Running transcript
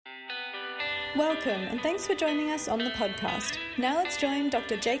Welcome and thanks for joining us on the podcast. Now let's join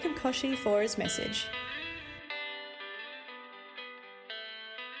Dr. Jacob Koshy for his message.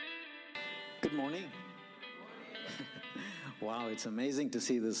 Good morning. Wow, it's amazing to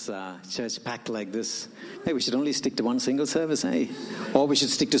see this church packed like this. Hey, we should only stick to one single service, hey? Or we should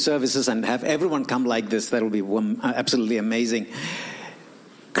stick to services and have everyone come like this. That will be absolutely amazing.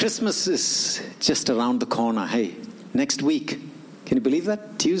 Christmas is just around the corner, hey? Next week. Can you believe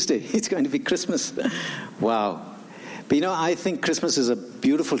that? Tuesday, it's going to be Christmas. Wow. But I think Christmas is a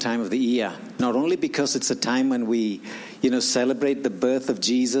beautiful time of the year. Not only because it's a time when we, celebrate the birth of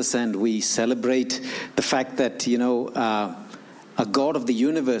Jesus and we celebrate the fact that, a God of the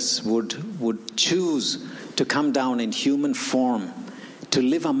universe would choose to come down in human form, to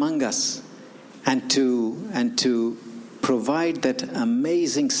live among us, and to provide that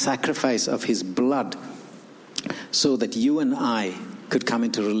amazing sacrifice of his blood so that you and I could come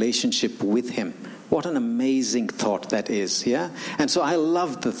into relationship with him. What an amazing thought that is, yeah? And so I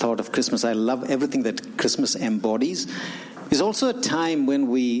love the thought of Christmas. I love everything that Christmas embodies. It's also a time when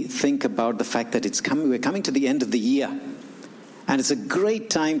we think about the fact that we're coming to the end of the year. And it's a great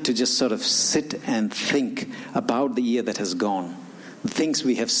time to just sort of sit and think about the year that has gone. The things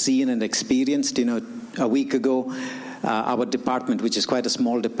we have seen and experienced. A week ago, our department, which is quite a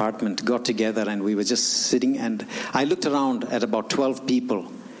small department, got together and we were just sitting, and I looked around at about 12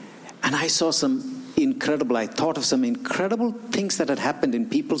 people and I saw I thought of some incredible things that had happened in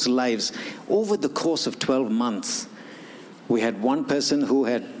people's lives over the course of 12 months. We had one person who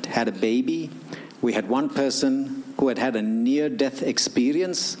had had a baby. We had one person who had had a near-death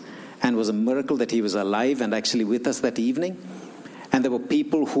experience and was a miracle that he was alive and actually with us that evening. And there were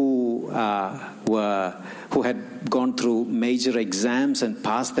people who had gone through major exams and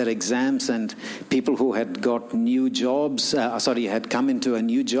passed their exams, and people who had got new jobs, had come into a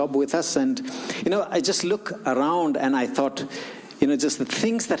new job with us. And, I just look around and I thought, just the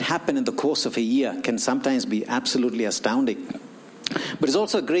things that happen in the course of a year can sometimes be absolutely astounding. But it's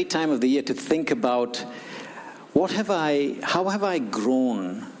also a great time of the year to think about how have I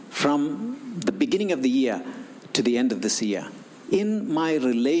grown from the beginning of the year to the end of this year? In my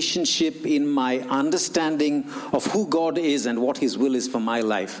relationship, in my understanding of who God is and what his will is for my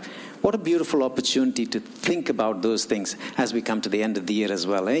life. What a beautiful opportunity to think about those things as we come to the end of the year as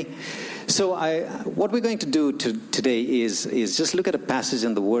well, eh? So what we're going to do today is just look at a passage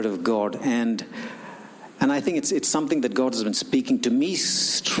in the Word of God, and I think it's something that God has been speaking to me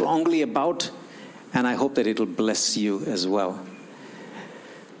strongly about, and I hope that it'll bless you as well.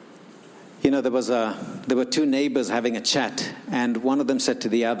 There were two neighbors having a chat, and one of them said to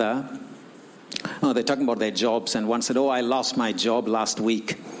the other, they're talking about their jobs, and one said, I lost my job last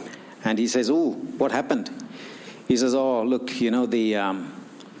week. And he says, what happened? He says, look,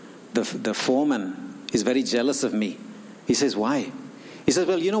 the foreman is very jealous of me. He says, why? He says,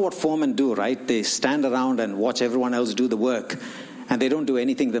 well, you know what foremen do, right? They stand around and watch everyone else do the work, and they don't do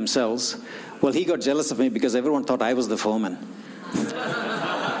anything themselves. Well, he got jealous of me because everyone thought I was the foreman.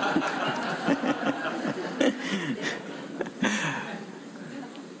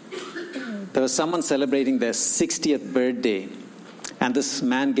 There was someone celebrating their 60th birthday, and this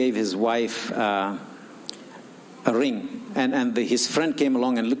man gave his wife a ring. And his friend came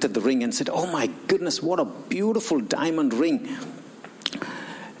along and looked at the ring and said, oh my goodness, what a beautiful diamond ring.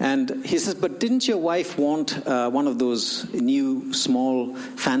 And he says, but didn't your wife want one of those new, small,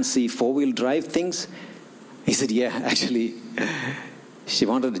 fancy four-wheel drive things? He said, yeah, actually, she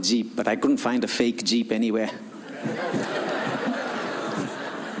wanted a Jeep, but I couldn't find a fake Jeep anywhere.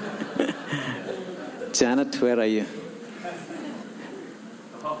 Janet, where are you?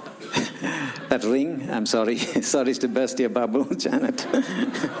 That ring? I'm sorry. Sorry to burst your bubble, Janet.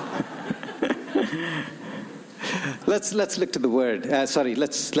 Let's look to the Word.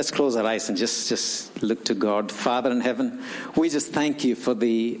 Let's close our eyes and just look to God. Father in heaven, we just thank you for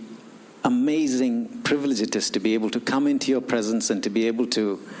the amazing privilege it is to be able to come into your presence and to be able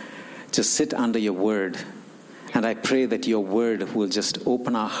to just sit under your Word. And I pray that your Word will just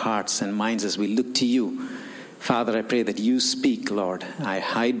open our hearts and minds as we look to you. Father, I pray that you speak, Lord. I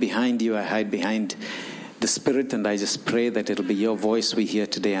hide behind you. I hide behind the Spirit, and I just pray that it'll be your voice we hear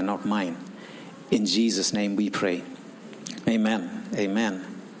today and not mine. In Jesus' name we pray. Amen. Amen.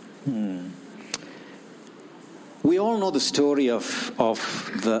 We all know the story of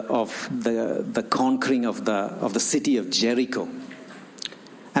the conquering of the city of Jericho.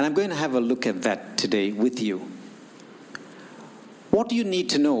 And I'm going to have a look at that today with you. What do you need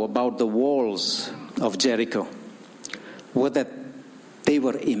to know about the walls of Jericho? Well, that they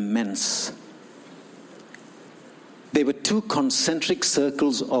were immense. They They were two concentric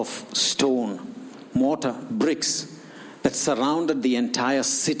circles of stone, mortar, bricks that surrounded the entire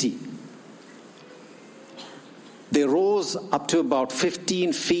city. They rose up to about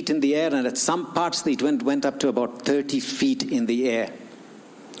 15 feet in the air, and at some parts it went up to about 30 feet in the air.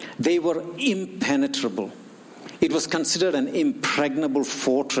 They were impenetrable. It was considered an impregnable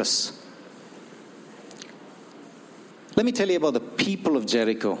fortress. Let me tell you about the people of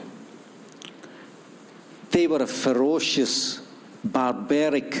Jericho. They were a ferocious,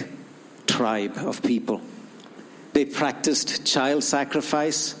 barbaric tribe of people. They practiced child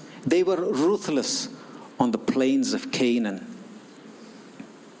sacrifice. They were ruthless on the plains of Canaan.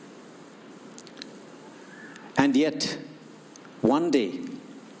 And yet, one day,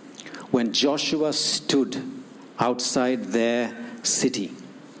 when Joshua stood outside their city,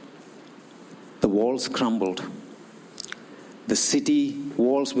 the walls crumbled. The city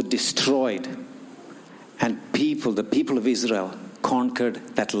walls were destroyed, and the people of Israel, conquered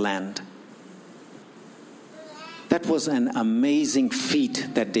that land. That was an amazing feat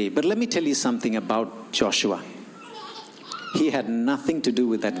that day. But let me tell you something about Joshua. He had nothing to do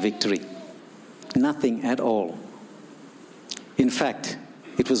with that victory. Nothing at all. In fact,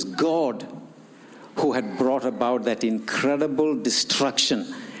 it was God who had brought about that incredible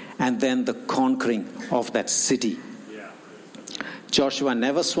destruction and then the conquering of that city. Joshua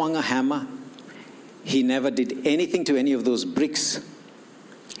never swung a hammer. He never did anything to any of those bricks.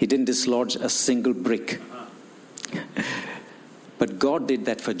 He didn't dislodge a single brick. But God did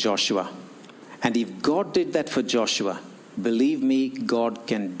that for Joshua. And if God did that for Joshua, believe me, God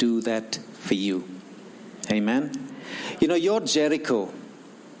can do that for you. Amen? You know, your Jericho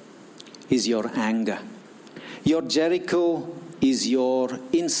is your anger. Your Jericho is your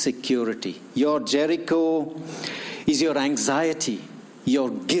insecurity. Your Jericho is your anxiety, your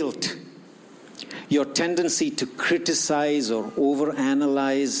guilt, your tendency to criticize or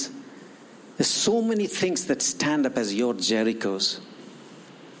overanalyze. There's so many things that stand up as your Jerichos.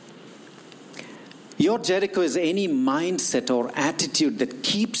 Your Jericho is any mindset or attitude that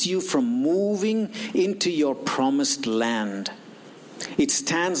keeps you from moving into your promised land. It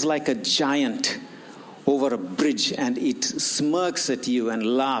stands like a giant over a bridge, and it smirks at you and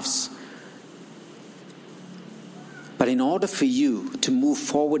laughs. But in order for you to move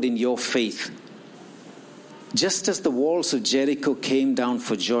forward in your faith, just as the walls of Jericho came down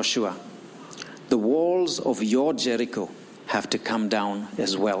for Joshua, the walls of your Jericho have to come down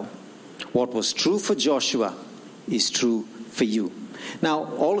as well. What was true for Joshua is true for you. Now,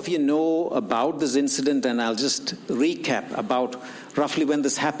 all of you know about this incident, and I'll just recap about roughly when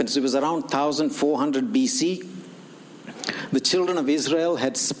this happened. So it was around 1400 BC. The children of Israel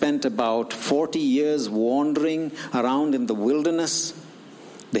had spent about 40 years wandering around in the wilderness.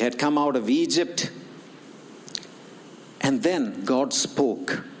 They had come out of Egypt. And then God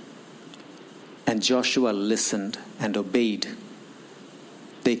spoke. And Joshua listened and obeyed.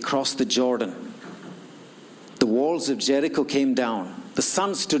 They crossed the Jordan. The walls of Jericho came down. The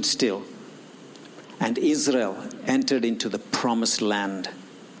sun stood still. And Israel entered into the promised land.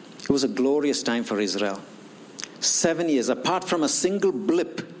 It was a glorious time for Israel. 7 years, apart from a single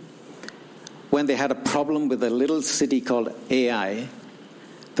blip when they had a problem with a little city called Ai,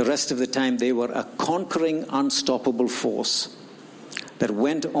 the rest of the time they were a conquering, unstoppable force that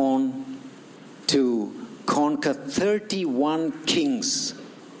went on to conquer 31 kings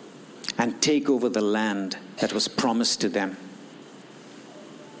and take over the land that was promised to them.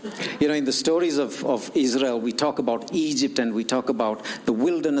 You know, in the stories of Israel, we talk about Egypt and we talk about the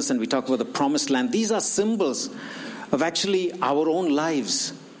wilderness and we talk about the promised land. These are symbols of actually our own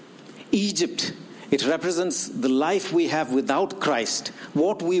lives. Egypt, it represents the life we have without Christ,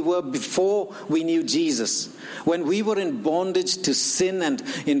 what we were before we knew Jesus. When we were in bondage to sin and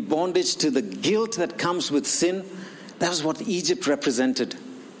in bondage to the guilt that comes with sin, that was what Egypt represented.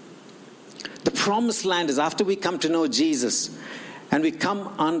 The promised land is after we come to know Jesus and we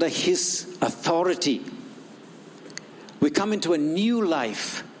come under his authority. We come into a new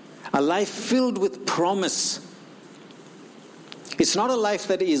life, a life filled with promise. It's not a life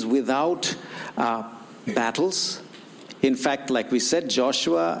that is without battles. In fact, like we said,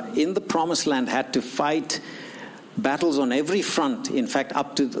 Joshua in the promised land had to fight battles on every front. In fact,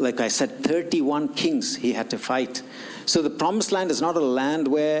 up to, like I said, 31 kings he had to fight. So the promised land is not a land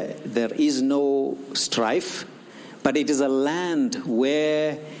where there is no strife, but it is a land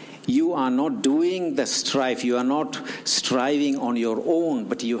where you are not doing the strife. You are not striving on your own,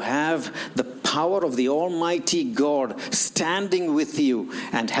 but you have the power of the Almighty God standing with you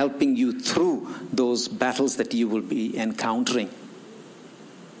and helping you through those battles that you will be encountering.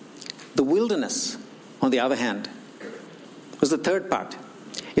 The wilderness, on the other hand, was the third part.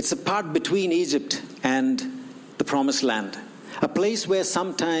 It's a part between Egypt and the promised land. A place where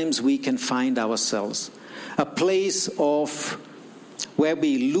sometimes we can find ourselves. A place of where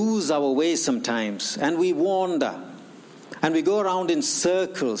we lose our way sometimes and we wander. And we go around in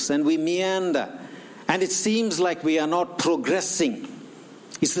circles and we meander. And it seems like we are not progressing.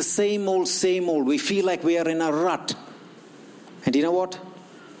 It's the same old, same old. We feel like we are in a rut. And you know what?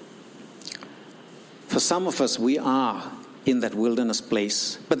 For some of us, we are in that wilderness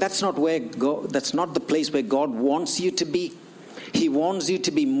place. But that's not the place where God wants you to be. He wants you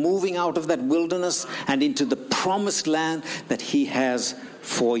to be moving out of that wilderness and into the promised land that He has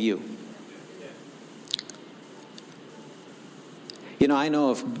for you. You know, I know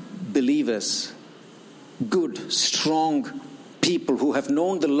of believers, good, strong people who have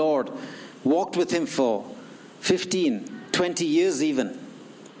known the Lord, walked with Him for 15, 20 years even.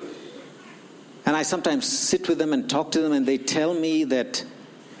 And I sometimes sit with them and talk to them, and they tell me that,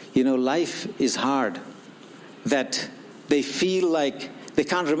 you know, life is hard, that they feel like they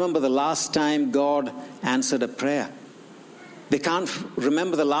can't remember the last time God answered a prayer. They can't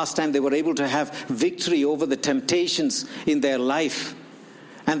remember the last time they were able to have victory over the temptations in their life.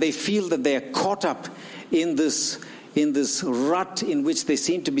 And they feel that they are caught up in this rut in which they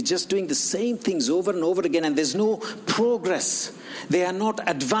seem to be just doing the same things over and over again, and there's no progress. They are not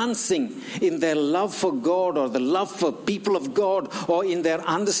advancing in their love for God or the love for people of God or in their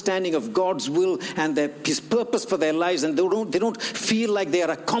understanding of God's will and His purpose for their lives, and they don't feel like they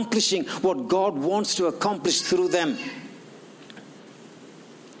are accomplishing what God wants to accomplish through them.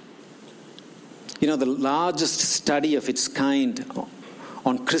 You know, the largest study of its kind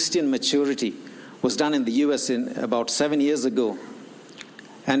on Christian maturity was done in the U.S. in about 7 years ago.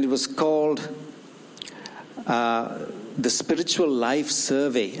 And it was called the Spiritual Life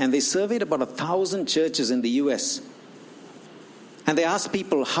Survey. And they surveyed about 1,000 churches in the U.S. And they asked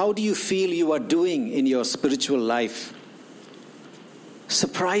people, how do you feel you are doing in your spiritual life?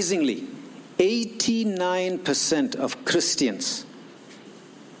 Surprisingly, 89% of Christians,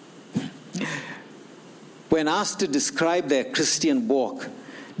 when asked to describe their Christian walk,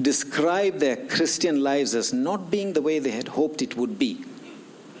 describe their Christian lives as not being the way they had hoped it would be.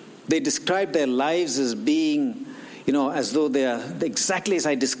 They described their lives as being, you know, as though they are exactly as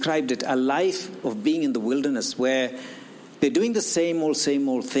I described it, a life of being in the wilderness where they're doing the same old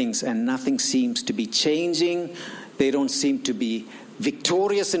things and nothing seems to be changing. They don't seem to be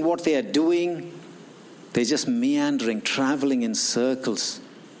victorious in what they are doing. They're just meandering, traveling in circles.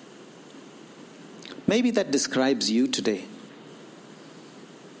 Maybe that describes you today.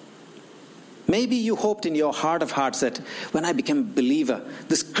 Maybe you hoped in your heart of hearts that when I became a believer,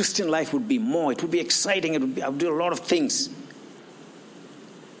 this Christian life would be more. It would be exciting. I would do a lot of things.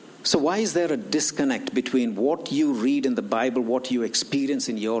 So why is there a disconnect between what you read in the Bible, what you experience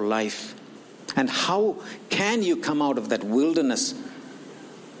in your life? And how can you come out of that wilderness?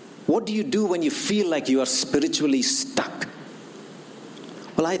 What do you do when you feel like you are spiritually stuck?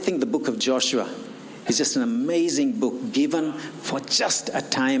 Well, I think the book of Joshua is just an amazing book given for just a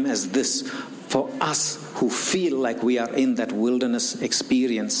time as this, for us who feel like we are in that wilderness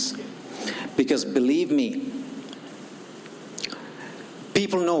experience. Because believe me,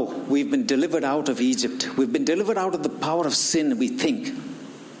 people know we've been delivered out of Egypt. We've been delivered out of the power of sin, we think,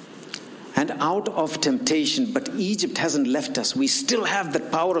 and out of temptation. But Egypt hasn't left us. We still have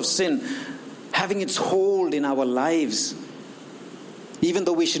that power of sin having its hold in our lives. Even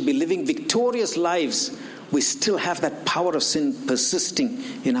though we should be living victorious lives, we still have that power of sin persisting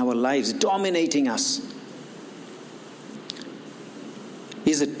in our lives, dominating us.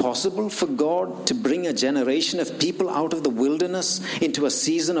 Is it possible for God to bring a generation of people out of the wilderness into a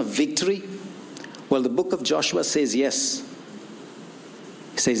season of victory? Well, the book of Joshua says yes.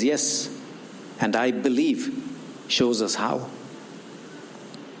 It says yes, and I believe shows us how.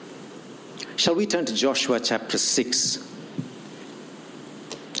 Shall we turn to Joshua chapter 6?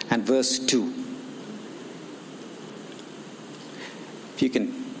 And verse 2. If you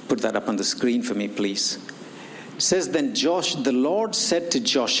can put that up on the screen for me, please. It says, then the Lord said to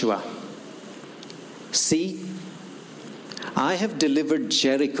Joshua, see, I have delivered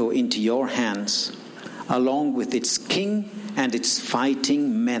Jericho into your hands, along with its king and its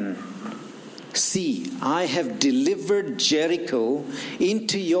fighting men. See, I have delivered Jericho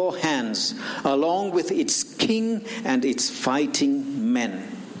into your hands, along with its king and its fighting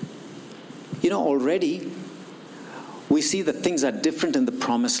men. You know, already we see that things are different in the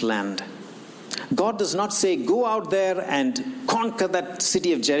promised land. God does not say, go out there and conquer that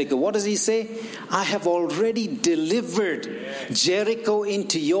city of Jericho. What does He say? I have already delivered Jericho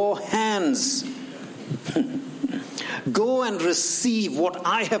into your hands. Go and receive what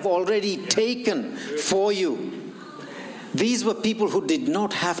I have already taken for you. These were people who did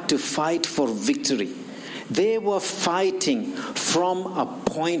not have to fight for victory. They were fighting from a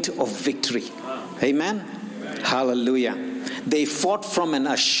point of victory. Amen? Hallelujah. They fought from an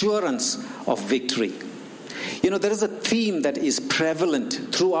assurance of victory. There is a theme that is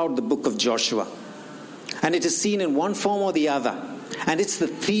prevalent throughout the book of Joshua. And it is seen in one form or the other. And it's the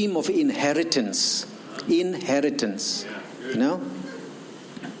theme of inheritance. Inheritance.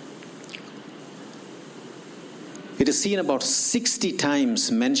 It is seen about 60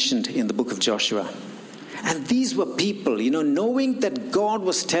 times mentioned in the book of Joshua. And these were people, knowing that God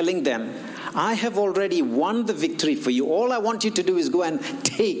was telling them, I have already won the victory for you. All I want you to do is go and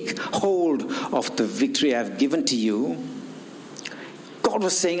take hold of the victory I've given to you. God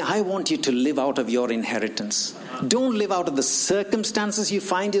was saying, I want you to live out of your inheritance. Don't live out of the circumstances you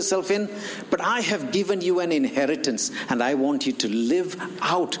find yourself in, but I have given you an inheritance, and I want you to live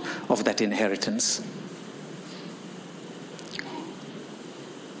out of that inheritance.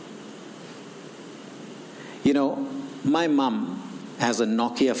 My mom has a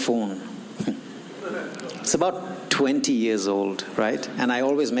Nokia phone. It's about 20 years old, right? And I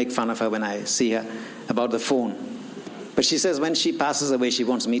always make fun of her when I see her about the phone. But she says when she passes away, she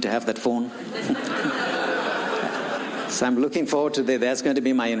wants me to have that phone. So I'm looking forward to that. That's going to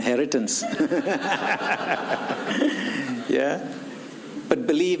be my inheritance. Yeah? But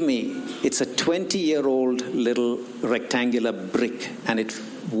believe me, it's a 20-year-old little rectangular brick, and it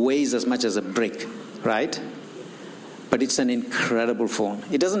weighs as much as a brick, right? But it's an incredible phone.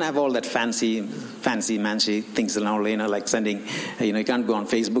 It doesn't have all that fancy mancy things now, like sending, you can't go on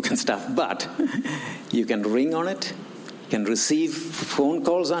Facebook and stuff. But you can ring on it. You can receive phone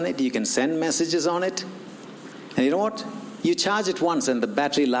calls on it. You can send messages on it. And you know what? You charge it once and the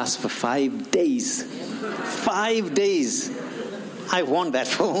battery lasts for 5 days. 5 days. I want that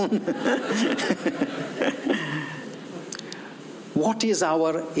phone. What is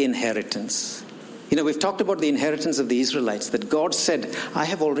our inheritance? We've talked about the inheritance of the Israelites, that God said, I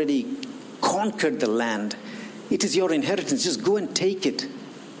have already conquered the land. It is your inheritance. Just go and take it.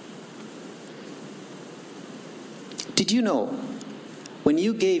 Did you know, when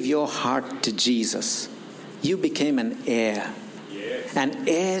you gave your heart to Jesus, you became an heir. Yes. An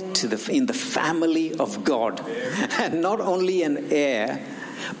heir in the family of God. And not only an heir,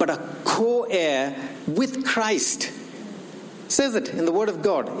 but a co-heir with Christ. It says it in the Word of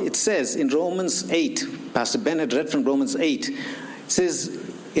God. It says in Romans 8, Pastor Bennett read from Romans 8, it says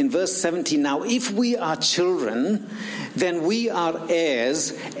in verse 17, now if we are children, then we are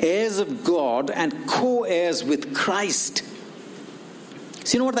heirs, heirs of God, and co-heirs with Christ.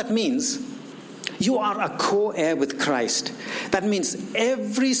 So you know what that means? You are a co-heir with Christ. That means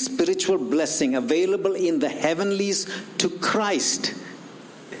every spiritual blessing available in the heavenlies to Christ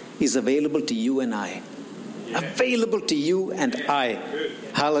is available to you and I. Available to you and I.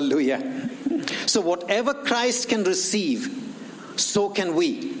 Hallelujah. So whatever Christ can receive, so can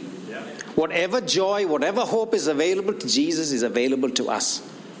we. Whatever joy, whatever hope is available to Jesus is available to us.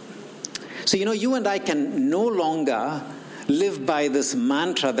 So you and I can no longer live by this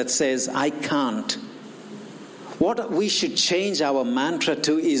mantra that says, I can't. What we should change our mantra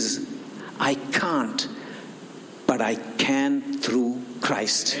to is, I can't, but I can through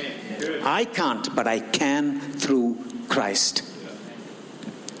Christ. I can't, but I can through Christ.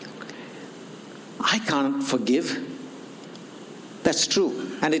 I can't forgive. That's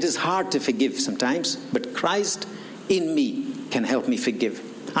true. And it is hard to forgive sometimes, but Christ in me can help me forgive.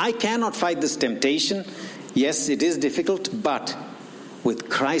 I cannot fight this temptation. Yes, it is difficult, but with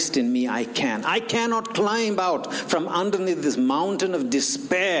Christ in me, I can. I cannot climb out from underneath this mountain of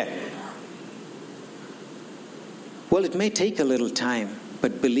despair. Well, it may take a little time,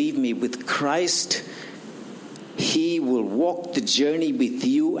 but believe me, with Christ, He will walk the journey with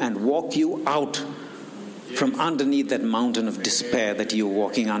you and walk you out from underneath that mountain of despair that you're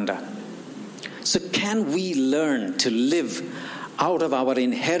walking under. So can we learn to live out of our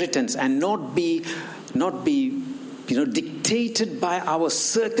inheritance and not be dictated by our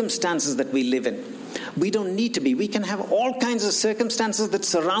circumstances that we live in? We don't need to be. We can have all kinds of circumstances that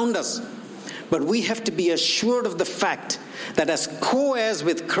surround us. But we have to be assured of the fact that as co-heirs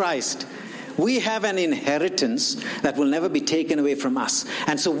with Christ, we have an inheritance that will never be taken away from us.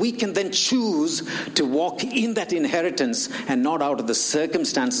 And so we can then choose to walk in that inheritance and not out of the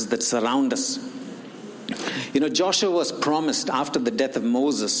circumstances that surround us. Joshua was promised after the death of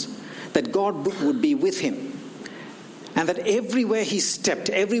Moses that God would be with him. And that everywhere he stepped,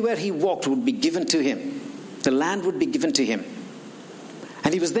 everywhere he walked would be given to him. The land would be given to him.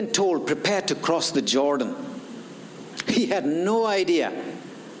 And he was then told, prepare to cross the Jordan. He had no idea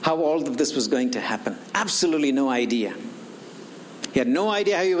how all of this was going to happen. Absolutely no idea. He had no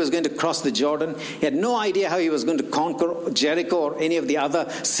idea how he was going to cross the Jordan. He had no idea how he was going to conquer Jericho or any of the other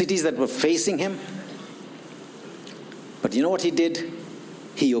cities that were facing him. But you know what he did?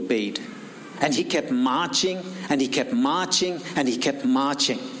 He obeyed. And he kept marching, and he kept marching, and he kept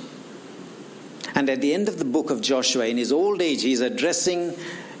marching. And at the end of the book of Joshua, in his old age, he's addressing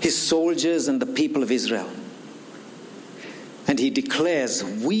his soldiers and the people of Israel. And he declares,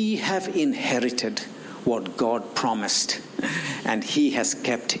 we have inherited what God promised, and he has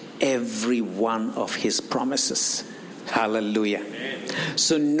kept every one of his promises. Hallelujah.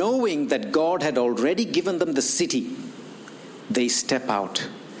 So knowing that God had already given them the city, they step out.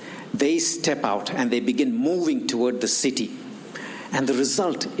 They step out and they begin moving toward the city. And the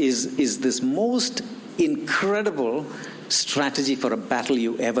result is this most incredible strategy for a battle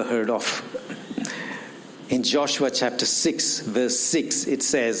you ever heard of. In Joshua chapter 6, verse 6, it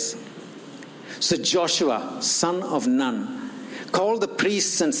says, so Joshua, son of Nun, called the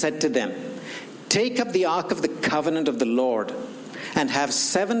priests and said to them, take up the ark of the covenant of the Lord, and have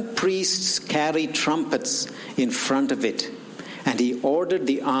 7 priests carry trumpets in front of it. And he ordered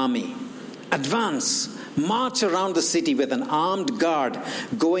the army, advance, march around the city with an armed guard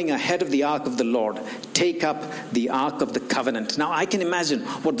going ahead of the ark of the Lord. Take up the ark of the covenant. Now I can imagine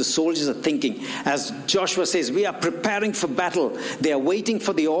what the soldiers are thinking. As Joshua says, we are preparing for battle. They are waiting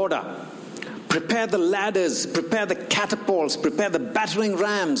for the order. Prepare the ladders, prepare the catapults, prepare the battering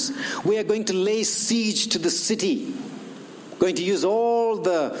rams. We are going to lay siege to the city. Going to use all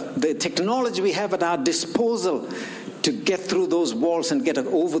the technology we have at our disposal to get through those walls and get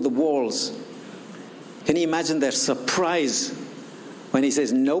over the walls. Can you imagine their surprise when he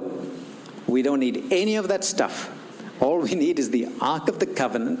says, nope, we don't need any of that stuff. All we need is the Ark of the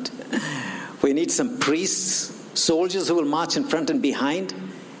Covenant. We need some priests, soldiers who will march in front and behind,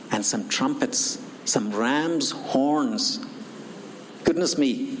 and some trumpets, some ram's horns. Goodness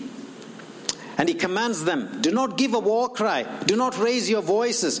me. And he commands them, do not give a war cry. Do not raise your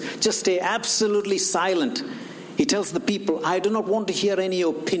voices. Just stay absolutely silent. He tells the people, I do not want to hear any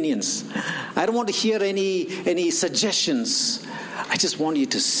opinions. I don't want to hear any suggestions. I just want you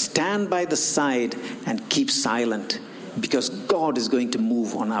to stand by the side and keep silent, because God is going to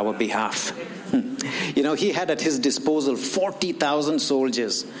move on our behalf. You know, he had at his disposal 40,000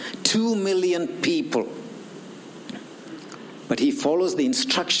 soldiers, 2 million people. But he follows the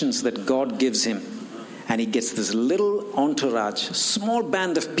instructions that God gives him, and he gets this little entourage, small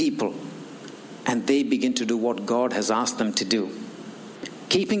band of people, and they begin to do what God has asked them to do,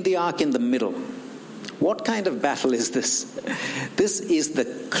 keeping the ark in the middle. What kind of battle is this? This is the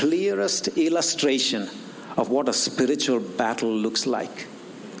clearest illustration of what a spiritual battle looks like.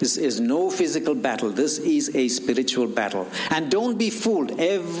 This is no physical battle. This is a spiritual battle. And don't be fooled.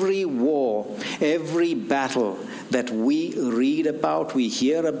 Every war, every battle that we read about, we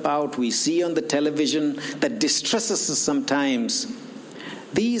hear about, we see on the television that distresses us sometimes,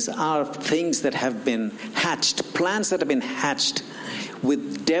 these are things that have been hatched, plans that have been hatched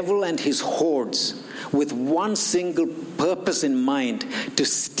with devil and his hordes, with one single purpose in mind: to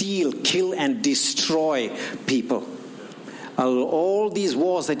steal, kill, and destroy people. All these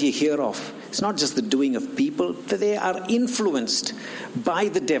wars that you hear of, it's not just the doing of people, they are influenced by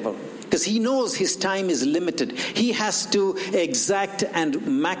the devil, because he knows his time is limited. He has to exact and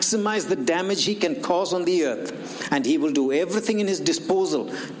maximize the damage he can cause on the earth, and he will do everything in his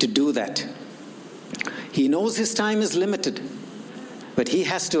disposal to do that. He knows his time is limited, but he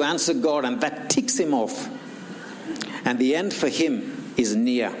has to answer God, and that ticks him off. And the end for him is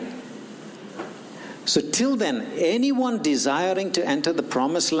near. So till then, anyone desiring to enter the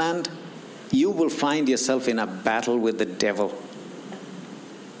promised land, you will find yourself in a battle with the devil.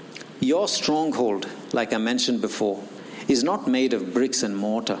 Your stronghold, like I mentioned before, is not made of bricks and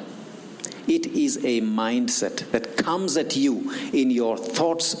mortar. It is a mindset that comes at you in your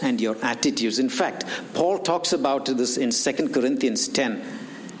thoughts and your attitudes. In fact, Paul talks about this in 2 Corinthians 10,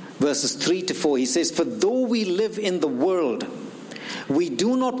 verses 3 to 4. He says, for though we live in the world, we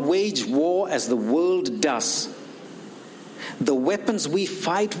do not wage war as the world does. The weapons we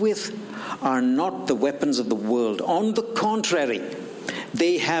fight with are not the weapons of the world. On the contrary,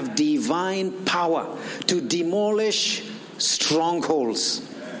 they have divine power to demolish strongholds.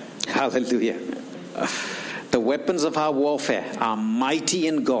 Hallelujah. The weapons of our warfare are mighty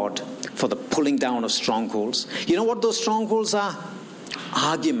in God for the pulling down of strongholds. You know what those strongholds are?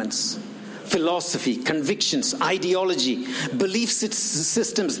 Arguments, philosophy, convictions, ideology, belief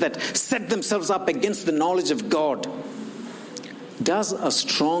systems that set themselves up against the knowledge of God. Does a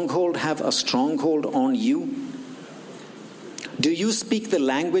stronghold have a stronghold on you? Do you speak the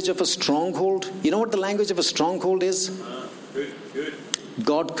language of a stronghold? You know what the language of a stronghold is? Good.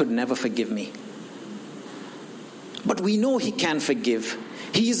 God could never forgive me. But we know He can forgive.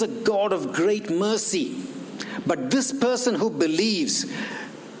 He is a God of great mercy. But this person who believes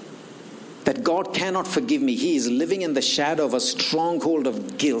that God cannot forgive me, he is living in the shadow of a stronghold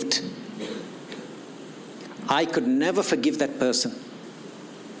of guilt. I could never forgive that person.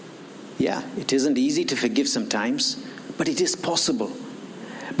 Yeah, it isn't easy to forgive sometimes, but it is possible.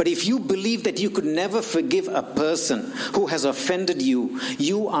 But if you believe that you could never forgive a person who has offended you,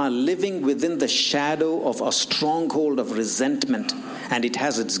 you are living within the shadow of a stronghold of resentment, and it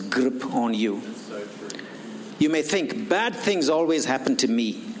has its grip on you. You may think, bad things always happen to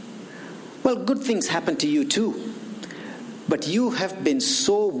me. Well, good things happen to you too. But you have been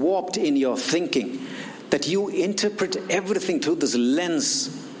so warped in your thinking that you interpret everything through this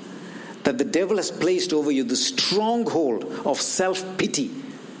lens that the devil has placed over you, the stronghold of self-pity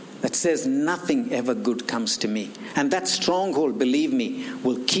that says nothing ever good comes to me. And that stronghold, believe me,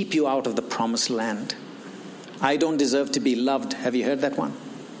 will keep you out of the promised land. I don't deserve to be loved. Have you heard that one?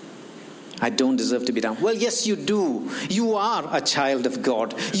 I don't deserve to be down. Well, yes, you do. You are a child of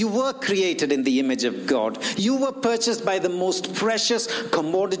God. You were created in the image of God. You were purchased by the most precious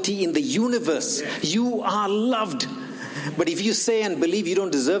commodity in the universe. You are loved. But if you say and believe you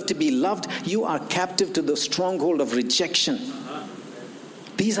don't deserve to be loved, you are captive to the stronghold of rejection.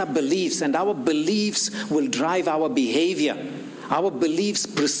 These are beliefs, and our beliefs will drive our behavior. Our beliefs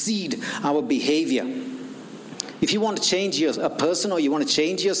precede our behavior. If you want to change a person or you want to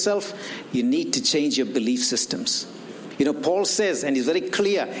change yourself, you need to change your belief systems. You know, Paul says, and he's very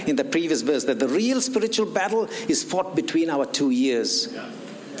clear in the previous verse, that the real spiritual battle is fought between our 2 ears.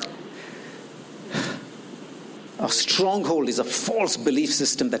 A stronghold is a false belief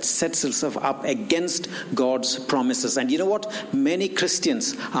system that sets itself up against God's promises. And you know what? Many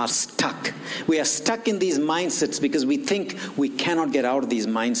Christians are stuck. We are stuck in these mindsets because we think we cannot get out of these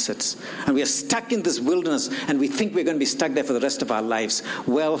mindsets. And we are stuck in this wilderness and we think we're going to be stuck there for the rest of our lives.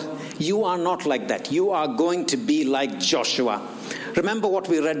 Well, you are not like that. You are going to be like Joshua. Remember what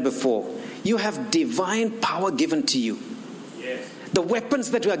we read before. You have divine power given to you. The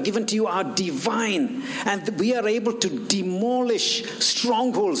weapons that are given to you are divine, and we are able to demolish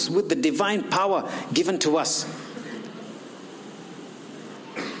strongholds with the divine power given to us.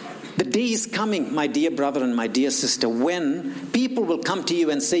 The day is coming, my dear brother and my dear sister, when people will come to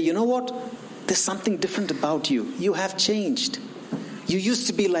you and say, you know what? There's something different about you. You have changed. You used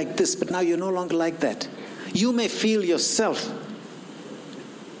to be like this, but now you're no longer like that. You may feel yourself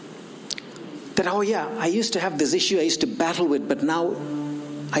that, oh yeah, I used to have this issue I used to battle with, but now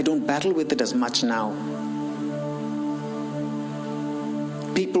I don't battle with it as much now.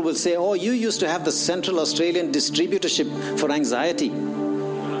 People will say, oh, you used to have the Central Australian distributorship for anxiety,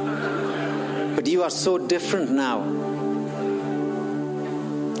 but you are so different now.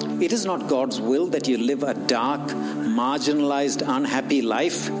 It is not God's will that you live a dark, marginalized, unhappy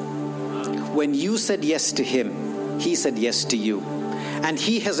life. When you said yes to Him, He said yes to you. And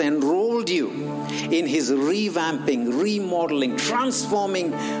He has enrolled you in His revamping, remodeling,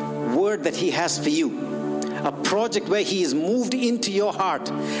 transforming word that He has for you. A project where He is moved into your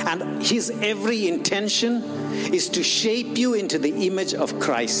heart. And His every intention is to shape you into the image of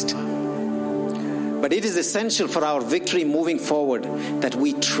Christ. But it is essential for our victory moving forward that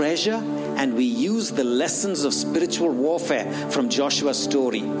we treasure and we use the lessons of spiritual warfare from Joshua's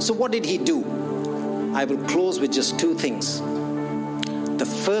story. So what did he do? I will close with just 2 things. The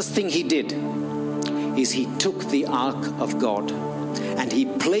first thing he did is he took the Ark of God and he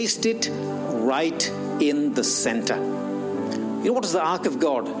placed it right in the center. You know what was the Ark of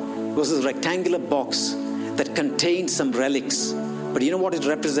God? It was a rectangular box that contained some relics. But you know what it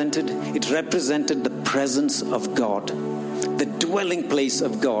represented? It represented the presence of God, the dwelling place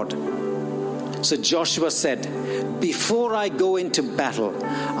of God. So Joshua said, before I go into battle,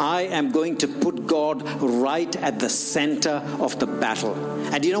 I am going to put God right at the center of the battle.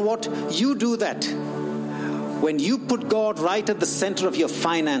 And you know what? You do that. When you put God right at the center of your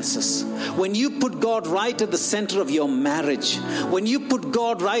finances, when you put God right at the center of your marriage, when you put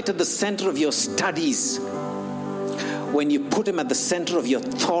God right at the center of your studies, when you put Him at the center of your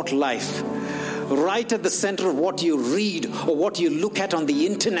thought life, right at the center of what you read or what you look at on the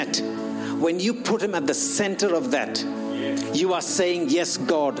internet, when you put Him at the center of that, you are saying, yes,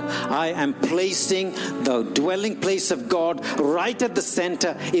 God, I am placing the dwelling place of God right at the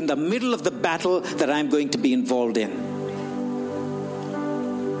center, in the middle of the battle that I'm going to be involved in.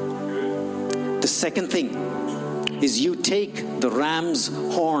 The second thing is you take the ram's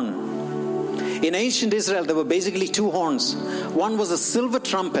horn. In ancient Israel, there were basically two horns. One was a silver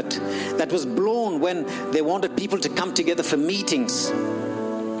trumpet that was blown when they wanted people to come together for meetings.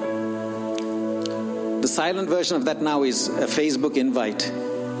 The silent version of that now is a Facebook invite.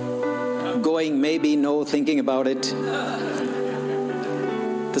 Going, maybe, no, thinking about it.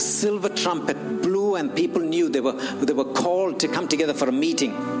 The silver trumpet blew and people knew they were called to come together for a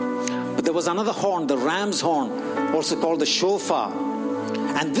meeting. But there was another horn, the ram's horn, also called the shofar.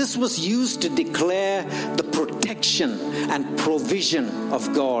 And this was used to declare the protection and provision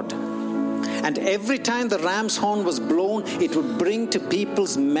of God. And every time the ram's horn was blown, it would bring to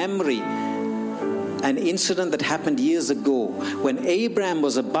people's memory an incident that happened years ago when Abraham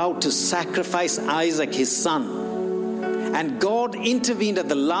was about to sacrifice Isaac, his son. And God intervened at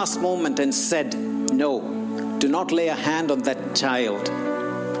the last moment and said, "No, do not lay a hand on that child."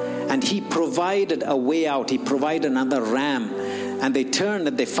 And he provided a way out. He provided another ram. And they turned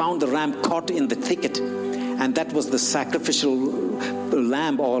and they found the ram caught in the thicket. And that was the sacrificial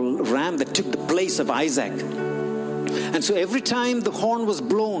lamb or ram that took the place of Isaac. And so every time the horn was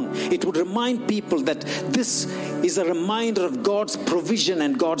blown, it would remind people that this is a reminder of God's provision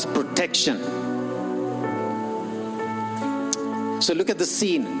and God's protection. So look at the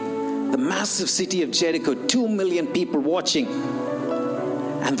scene. The massive city of Jericho, 2 million people watching.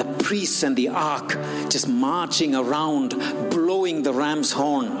 And the priests and the ark just marching around, blowing the ram's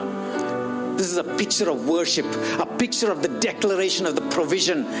horn. This is a picture of worship, a picture of the declaration of the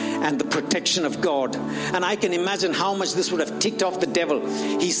provision and the protection of God. And I can imagine how much this would have ticked off the devil.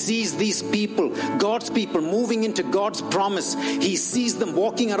 He sees these people, God's people, moving into God's promise. He sees them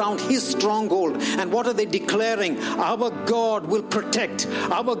walking around his stronghold. And what are they declaring? Our God will protect.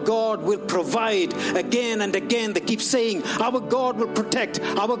 Our God will provide. Again and again, they keep saying, our God will protect.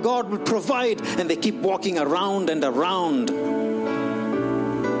 Our God will provide. And they keep walking around and around.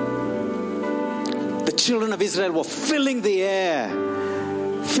 The children of Israel were filling the air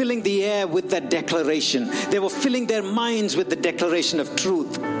with that declaration. They were filling their minds with the declaration of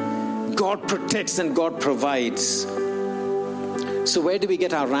truth. God protects and God provides. So where do we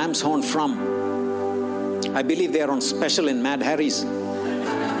get our ram's horn from? I believe they are on special in Mad Harry's.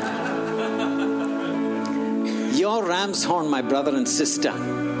 Your ram's horn, my brother and sister,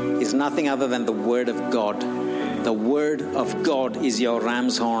 is nothing other than the Word of God. The Word of God is your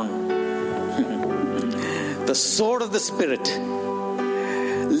ram's horn. The sword of the Spirit,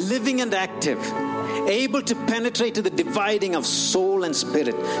 living and active, able to penetrate to the dividing of soul and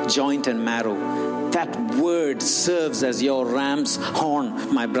spirit, joint and marrow. That word serves as your ram's horn,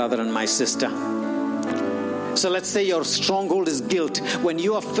 my brother and my sister. So let's say your stronghold is guilt. When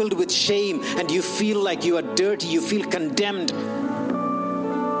you are filled with shame and you feel like you are dirty, you feel condemned.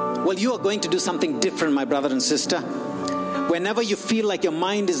 Well, you are going to do something different, my brother and sister. Whenever you feel like your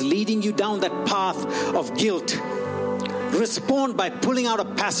mind is leading you down that path of guilt, respond by pulling out a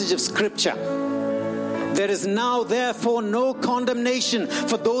passage of scripture. There is now therefore no condemnation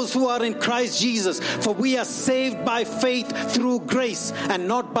for those who are in Christ Jesus, for we are saved by faith through grace and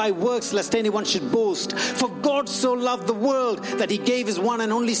not by works, lest anyone should boast. For God so loved the world that he gave his one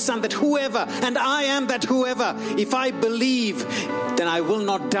and only Son, that whoever, and I am that whoever, if I believe, then I will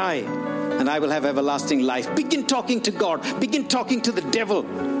not die, and I will have everlasting life. Begin talking to God. Begin talking to the devil.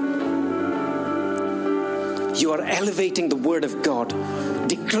 You are elevating the Word of God,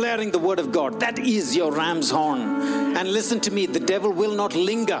 declaring the Word of God. That is your ram's horn. And listen to me, the devil will not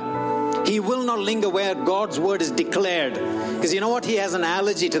linger. He will not linger where God's Word is declared. Because you know what? He has an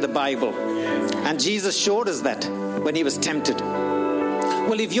allergy to the Bible. And Jesus showed us that when he was tempted.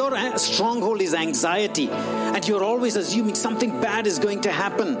 Well, if your stronghold is anxiety, and you're always assuming something bad is going to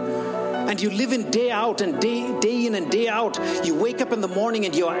happen, and you live in day out and day in and day out. You wake up in the morning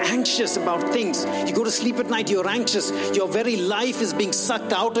and you're anxious about things. You go to sleep at night, you're anxious. Your very life is being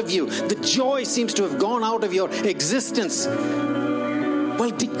sucked out of you. The joy seems to have gone out of your existence. Well,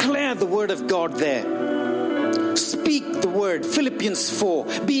 declare the Word of God there. Speak the Word. Philippians 4.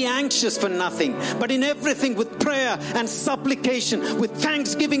 Be anxious for nothing, but in everything with prayer and supplication, with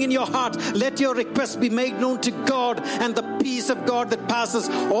thanksgiving in your heart, let your requests be made known to God, and the peace of God that passes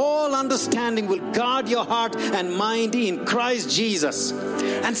all understanding will guard your heart and mind in Christ Jesus.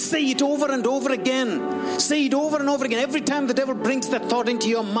 And say it over and over again. Say it over and over again. Every time the devil brings that thought into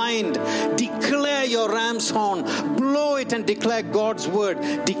your mind, declare your ram's horn. Blow it and declare God's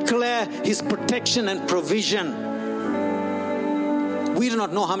Word. Declare His protection and provision. We do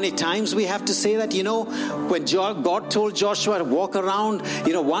not know how many times we have to say that. You know, when God told Joshua to walk around,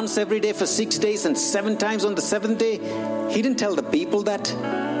 once every day for 6 days and 7 times on the 7th day, He didn't tell the people that.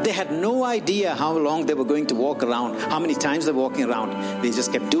 They had no idea how long they were going to walk around, how many times they were walking around. They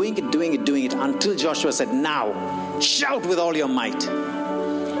just kept doing it until Joshua said, now, shout with all your might.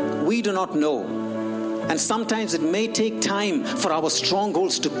 We do not know. And sometimes it may take time for our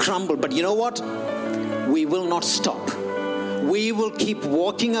strongholds to crumble. But you know what? We will not stop. We will keep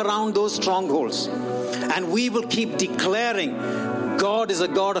walking around those strongholds. And we will keep declaring God is a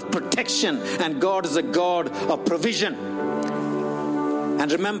God of protection and God is a God of provision.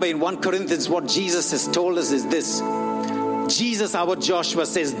 And remember in 1 Corinthians what Jesus has told us is this. Jesus, our Joshua,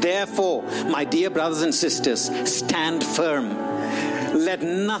 says, therefore, my dear brothers and sisters, stand firm. Let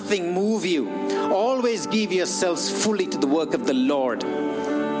nothing move you. Always give yourselves fully to the work of the Lord.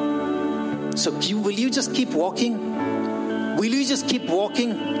 So will you just keep walking? Will you just keep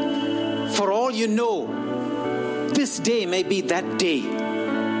walking? For all you know, this day may be that day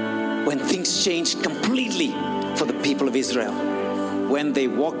when things changed completely for the people of Israel. When they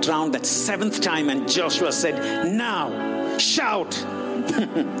walked around that 7th time and Joshua said, now, shout.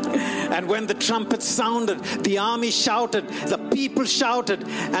 And when the trumpet sounded, the army shouted, the people shouted,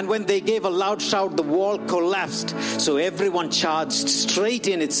 and when they gave a loud shout, the wall collapsed. So everyone charged straight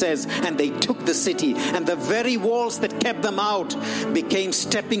in, it says, and they took the city, and the very walls that kept them out became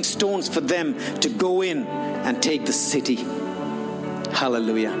stepping stones for them to go in and take the city.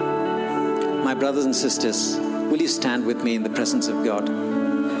 Hallelujah. My brothers and sisters, will you stand with me in the presence of God?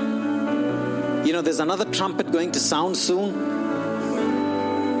 You know, there's another trumpet going to sound soon.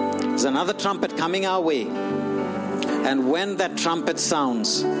 There's another trumpet coming our way. And when that trumpet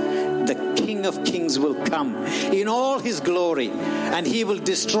sounds, the King of Kings will come in all his glory. And he will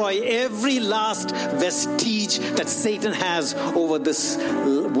destroy every last vestige that Satan has over this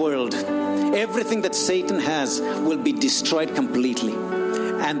world. Everything that Satan has will be destroyed completely.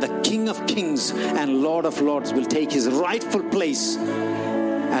 And the King of Kings and Lord of Lords will take his rightful place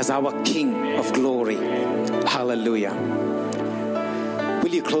as our King of glory. Hallelujah.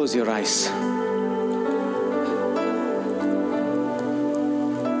 Will you close your eyes?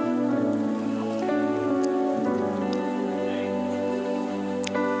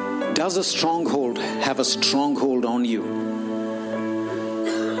 Does a stronghold have a stronghold on you?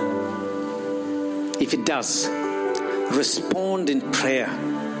 If it does, respond in prayer.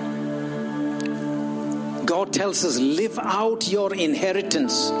 God tells us, live out your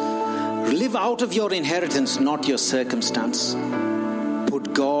inheritance. Live out of your inheritance, not your circumstance.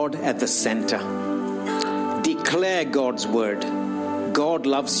 Put God at the center. Declare God's word. God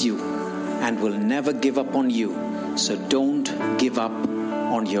loves you and will never give up on you. So don't give up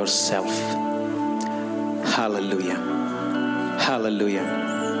on yourself. Hallelujah. Hallelujah.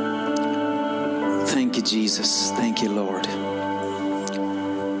 Thank you, Jesus. Thank you, Lord.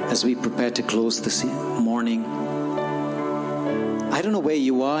 As we prepare to close this morning, I don't know where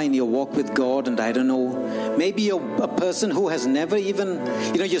you are in your walk with God, and I don't know, maybe you're a person who has never even,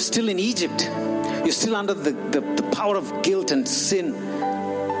 you're still in Egypt. You're still under the power of guilt and sin.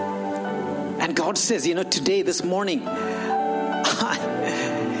 And God says, today, this morning,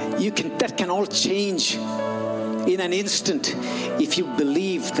 that can all change in an instant if you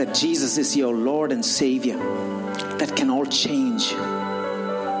believe that Jesus is your Lord and Savior. That can all change.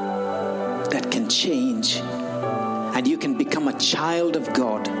 That can change. And you can become a child of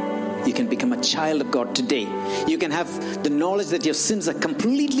God. You can become a child of God today. You can have the knowledge that your sins are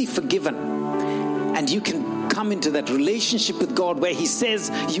completely forgiven. And you can come into that relationship with God where He says,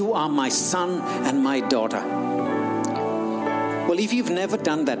 you are my son and my daughter. Well, if you've never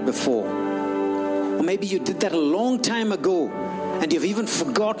done that before, or maybe you did that a long time ago, and you've even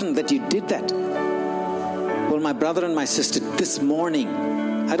forgotten that you did that. Well, my brother and my sister, this morning,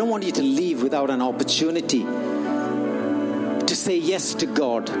 I don't want you to leave without an opportunity to say yes to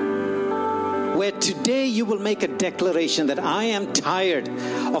God. Where today you will make a declaration that I am tired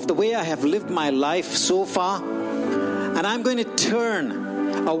of the way I have lived my life so far, and I'm going to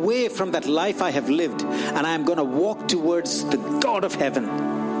turn away from that life I have lived, and I'm going to walk towards the God of heaven,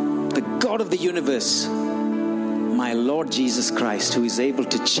 the God of the universe, my Lord Jesus Christ, who is able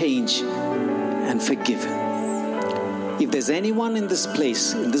to change and forgive. If there's anyone in this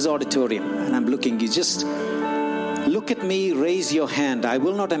place, in this auditorium, and I'm looking, you just look at me, raise your hand. I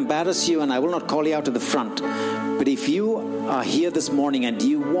will not embarrass you and I will not call you out to the front. But if you are here this morning and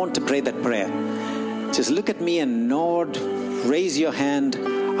you want to pray that prayer, just look at me and nod, raise your hand.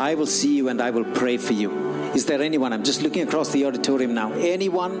 I will see you and I will pray for you. Is there anyone? I'm just looking across the auditorium now.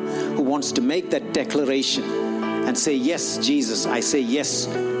 Anyone who wants to make that declaration and say, yes, Jesus, I say yes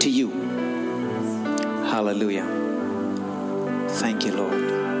to you. Hallelujah. Thank you, Lord.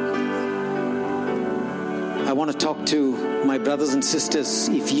 I want to talk to my brothers and sisters.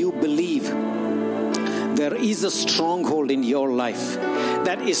 If you believe there is a stronghold in your life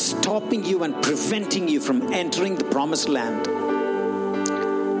that is stopping you and preventing you from entering the promised land,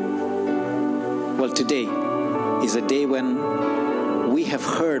 well, today is a day when we have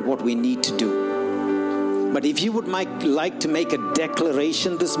heard what we need to do. But if you would like to make a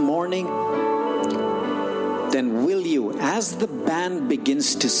declaration this morning, then will you, as the band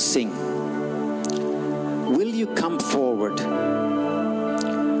begins to sing, will you come forward?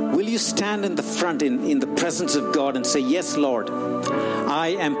 Will you stand in the front in the presence of God and say, yes, Lord, I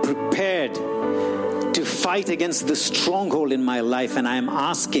am prepared to fight against the stronghold in my life, and I am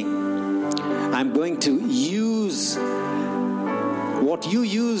asking, I'm going to use what you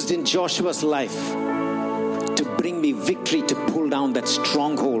used in Joshua's life to bring me victory, to pull down that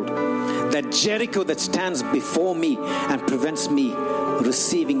stronghold, that Jericho that stands before me and prevents me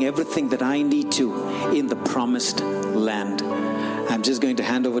receiving everything that I need to in the promised land. I'm just going to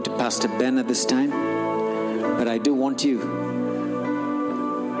hand over to Pastor Ben at this time, but I do want you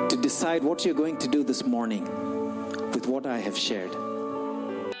to decide what you're going to do this morning with what I have shared.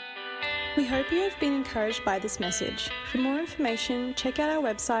 We hope you have been encouraged by this message. For more information, check out our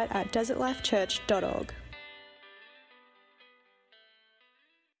website at desertlifechurch.org.